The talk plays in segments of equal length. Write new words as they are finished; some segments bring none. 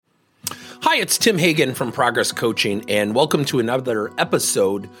Hi, it's Tim Hagen from Progress Coaching, and welcome to another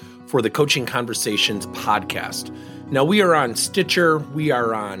episode for the Coaching Conversations podcast. Now, we are on Stitcher, we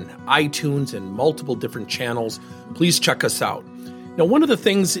are on iTunes, and multiple different channels. Please check us out. Now, one of the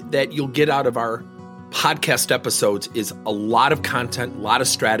things that you'll get out of our podcast episodes is a lot of content, a lot of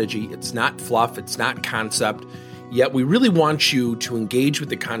strategy. It's not fluff, it's not concept, yet we really want you to engage with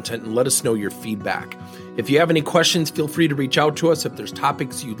the content and let us know your feedback. If you have any questions, feel free to reach out to us. If there's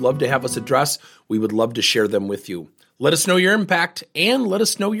topics you'd love to have us address, we would love to share them with you. Let us know your impact and let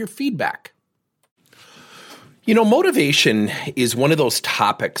us know your feedback. You know, motivation is one of those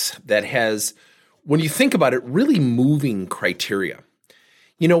topics that has, when you think about it, really moving criteria.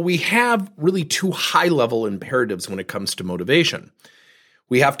 You know, we have really two high-level imperatives when it comes to motivation.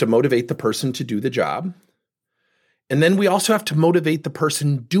 We have to motivate the person to do the job, and then we also have to motivate the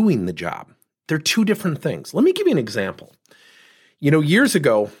person doing the job. They're two different things. Let me give you an example. You know, years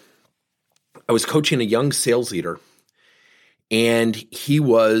ago, I was coaching a young sales leader, and he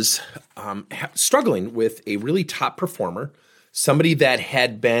was struggling with a really top performer, somebody that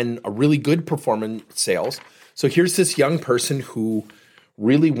had been a really good performer in sales. So here's this young person who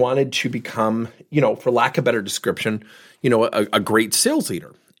really wanted to become, you know, for lack of a better description, you know, a great sales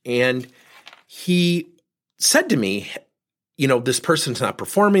leader. And he said to me, you know, this person's not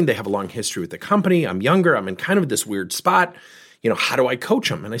performing. They have a long history with the company. I'm younger. I'm in kind of this weird spot. You know, how do I coach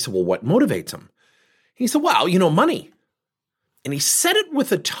them? And I said, well, what motivates them? He said, well, you know, money. And he said it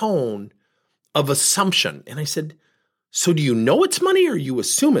with a tone of assumption. And I said, so do you know it's money or you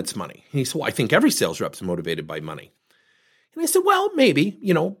assume it's money? And he said, well, I think every sales rep's motivated by money. And I said, well, maybe,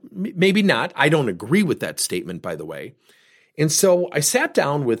 you know, maybe not. I don't agree with that statement, by the way. And so I sat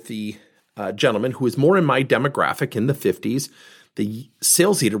down with the gentleman who was more in my demographic in the 50s. The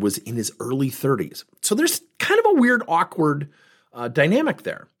sales leader was in his early 30s. So there's kind of a weird, awkward dynamic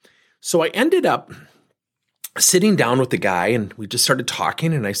there. So I ended up sitting down with the guy and we just started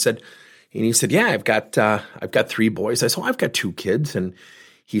talking. And I said, and he said, yeah, I've got three boys. I said, well, I've got two kids. And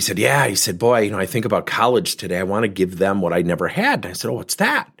he said, yeah, he said, boy, you know, I think about college today. I want to give them what I never had. And I said, oh, what's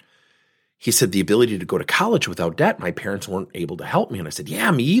that? He said, the ability to go to college without debt. My parents weren't able to help me. And I said,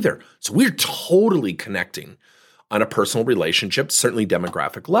 yeah, me either. So we're totally connecting on a personal relationship, certainly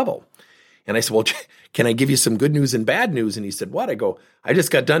demographic level. And I said, well, can I give you some good news and bad news? And he said, what? I go, I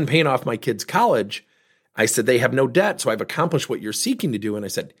just got done paying off my kids' college. I said, they have no debt. So I've accomplished what you're seeking to do. And I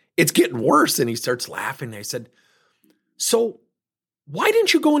said, it's getting worse. And he starts laughing. I said, so why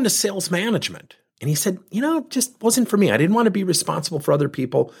didn't you go into sales management? And he said, you know, it just wasn't for me. I didn't want to be responsible for other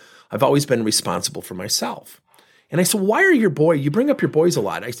people. I've always been responsible for myself. And I said, why are your boys? You bring up your boys a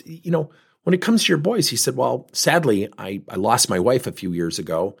lot. I said, you know, when it comes to your boys, he said, well, sadly, I lost my wife a few years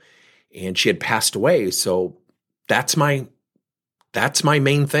ago and she had passed away. So that's my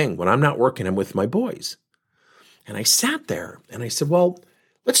main thing. When I'm not working, I'm with my boys. And I sat there and I said, well,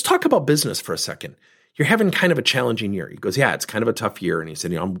 let's talk about business for a second. You're having kind of a challenging year. He goes, yeah, it's kind of a tough year. And he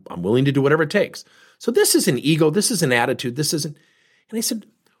said, you know, I'm willing to do whatever it takes. So this is an ego. This is an attitude. This isn't. And I said,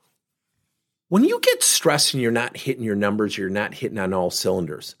 when you get stressed and you're not hitting your numbers, you're not hitting on all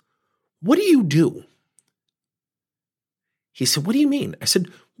cylinders, what do you do? He said, what do you mean? I said,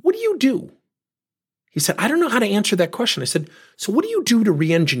 what do you do? He said, I don't know how to answer that question. I said, so what do you do to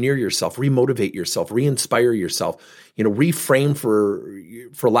re-engineer yourself, re-motivate yourself, re-inspire yourself, you know, reframe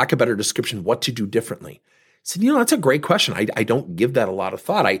for lack of a better description, what to do differently? I said, you know, that's a great question. I don't give that a lot of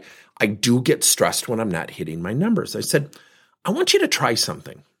thought. I do get stressed when I'm not hitting my numbers. I said, I want you to try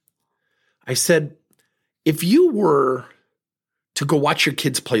something. I said, if you were to go watch your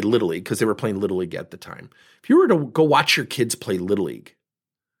kids play Little League, because they were playing Little League at the time, if you were to go watch your kids play Little League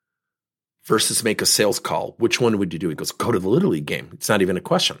versus make a sales call, which one would you do? He goes, go to the Little League game. It's not even a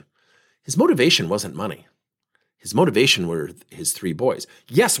question. His motivation wasn't money. His motivation were his three boys.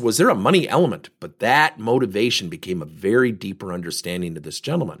 Yes, was there a money element? But that motivation became a very deeper understanding to this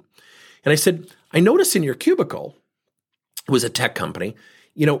gentleman. And I said, I noticed in your cubicle, it was a tech company,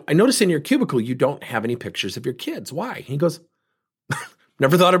 you know, I noticed in your cubicle, you don't have any pictures of your kids. Why? And he goes,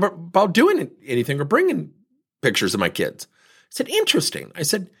 never thought about doing anything or bringing pictures of my kids. I said, interesting. I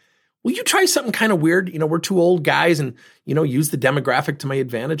said, will you try something kind of weird? You know, we're two old guys and, you know, use the demographic to my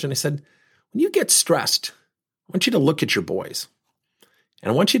advantage. And I said, when you get stressed, I want you to look at your boys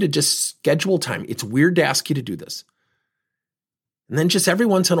and I want you to just schedule time. It's weird to ask you to do this. And then just every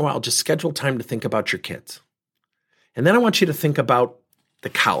once in a while, just schedule time to think about your kids. And then I want you to think about the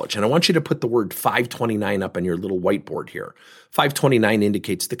college. And I want you to put the word 529 up on your little whiteboard here. 529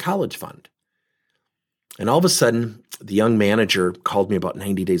 indicates the college fund. And all of a sudden, the young manager called me about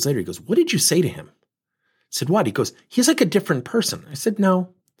 90 days later. He goes, what did you say to him? I said, what? He goes, he's like a different person. I said,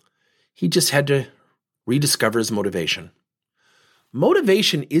 no. He just had to rediscover his motivation.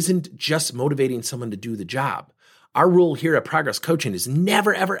 Motivation isn't just motivating someone to do the job. Our rule here at Progress Coaching is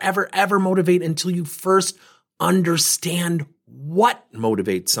never, ever, ever, ever motivate until you first understand what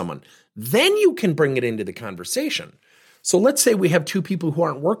motivates someone. Then you can bring it into the conversation. So let's say we have two people who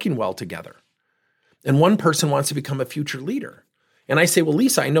aren't working well together, and one person wants to become a future leader. And I say, well,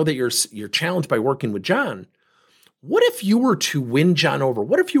 Lisa, I know that you're challenged by working with John. What if you were to win John over?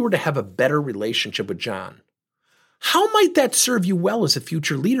 What if you were to have a better relationship with John? How might that serve you well as a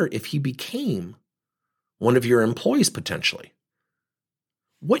future leader if he became one of your employees potentially?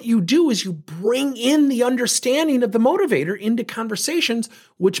 What you do is you bring in the understanding of the motivator into conversations,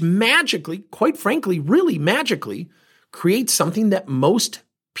 which magically, quite frankly, really magically, creates something that most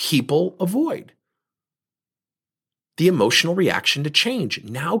people avoid. The emotional reaction to change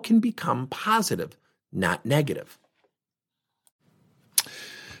now can become positive, not negative.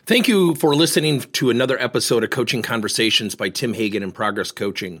 Thank you for listening to another episode of Coaching Conversations by Tim Hagen and Progress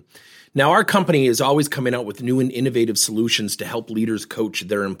Coaching. Now, our company is always coming out with new and innovative solutions to help leaders coach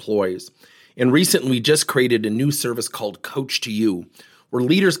their employees. And recently, we just created a new service called Coach to You, where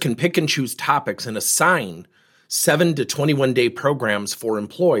leaders can pick and choose topics and assign 7 to 21-day programs for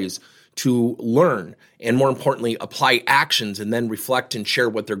employees to learn and, more importantly, apply actions and then reflect and share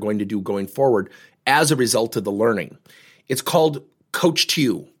what they're going to do going forward as a result of the learning. It's called Coach to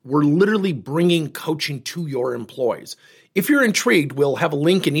You. We're literally bringing coaching to your employees. If you're intrigued, we'll have a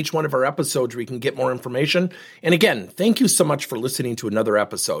link in each one of our episodes where you can get more information. And again, thank you so much for listening to another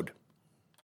episode.